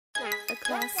a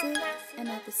classic and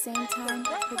at the same time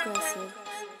progressive.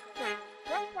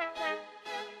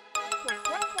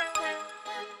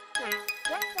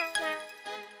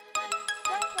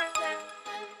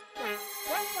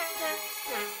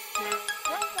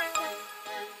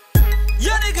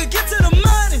 Young nigga get to the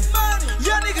money.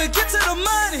 Young nigga get to the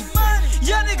money.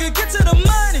 Young nigga get to the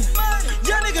money.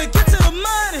 Young nigga get to the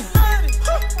money.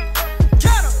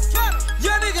 Got him.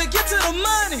 Young nigga get to the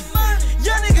money.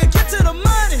 Young nigga get to the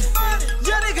money.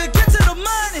 Young nigga get to the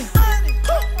money. Got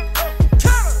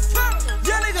him.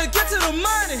 Young nigga get to the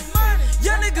money.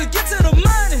 Young nigga get to the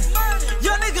money.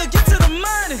 Young nigga get to the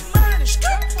money. Got him.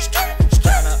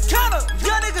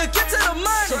 Young nigga get to the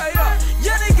money.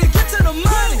 Young nigga get to the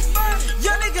money.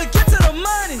 Young nigga get to the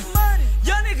money.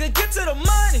 Young nigga get to the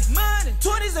money.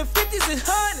 20s and 50s and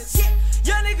 100s.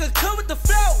 Young nigga come with the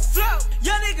flow.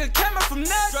 Young nigga came out from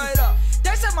nothing.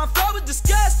 They said my flow was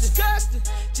disgusting.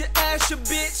 Just ask your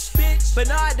bitch. But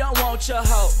no, I don't want your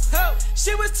hoe.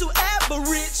 She was too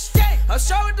average. I'm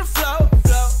sure with the flow.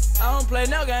 I don't play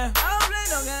no game.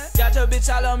 Got your bitch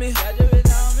all on me.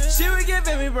 She was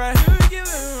giving me brain.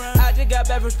 I just got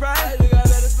back from Sprite.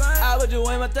 I was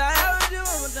doing my thing.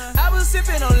 I was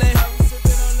sipping on lean.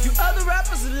 You other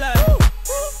rappers are lame.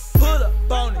 Pull up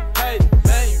on it, hey,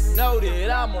 man, you know that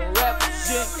I'm a rapper,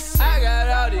 shit. I got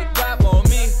all this crap on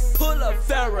me. Pull up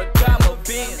Ferragamo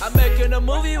beans. I'm making a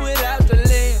movie without the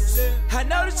lens. I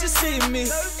know that you see me.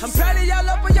 I'm proud of y'all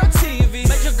up on your TV.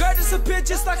 Make your girl disappear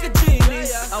just like a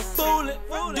genie. I'm fooling,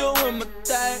 doing my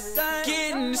thing.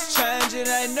 Getting this change, it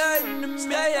ain't nothing to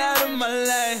me out of my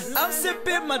lane. I'm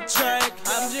sipping my drink.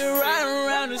 I'm just riding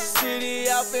around the city,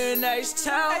 out in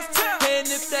H-Town. And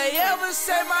if they ever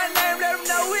say my name, let them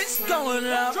know it's going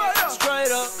on.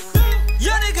 Straight up.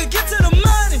 Young nigga get to the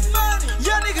money.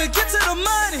 Young nigga get to the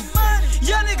money.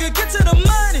 Young nigga get to the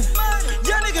money.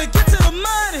 Young nigga get to the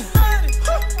money.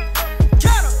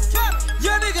 Got him.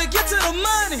 Young nigga get to the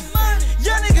money.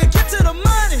 Young nigga get to the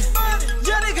money.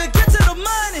 Young nigga get to the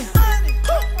money.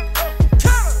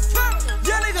 Got him.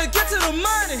 Young nigga get to the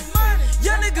money.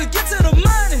 Young nigga get to the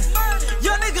money.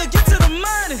 Young nigga get to the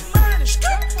money.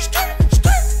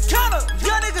 Got him.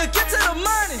 Young nigga get to the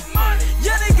money.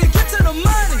 Young nigga get to the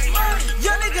money.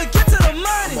 Young nigga get to the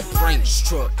money. I'm a brain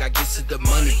struck, I get to the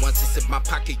money. Once it's in my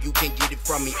pocket, you can't get it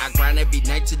from me. I grind every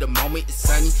night to the moment it's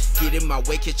sunny. Get in my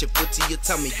way, catch your foot to your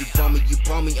tummy. You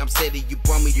bum me, I'm steady, you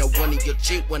bum me. No one of your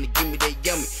chick wanna give me that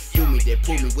yummy. Do me that,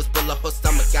 pull me, whisper up her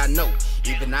stomach, I know.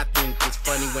 Even I think it's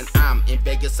funny when I'm in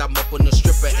Vegas. I'm up on the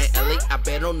stripper in LA. I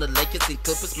bet on the Lakers and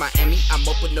Clippers, Miami. I'm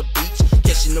up on the beach,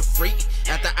 catching a freak.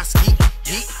 After I ski,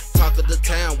 yeet. Talk of the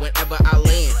town whenever I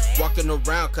land. Walking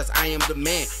around cause I am the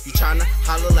man. You tryna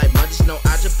holler like money's no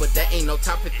object, but that ain't no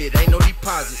top if it ain't no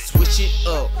deposit. Switch it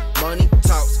up, money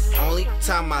talks, only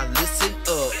time I listen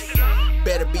up.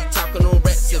 Better be talking on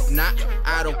rats, if not,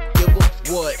 I don't give a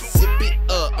what. Zip it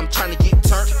up, I'm tryna get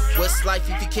turned. What's life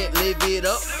if you can't live it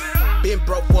up? Been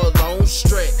broke for a long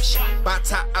stretch, by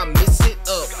time I miss it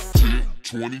up. 10,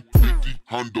 20, 50,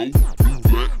 hundo, new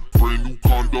black, brand new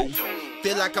condo.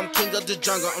 Feel like I'm king of the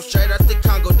jungle, I'm straight out the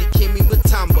Congo, the Kimmy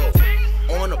Mutombo.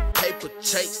 On a paper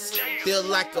chase, feel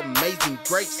like amazing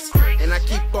grace. And I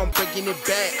keep on breaking it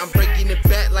back, I'm breaking it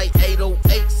back like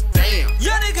 808s, damn.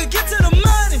 Young nigga get to the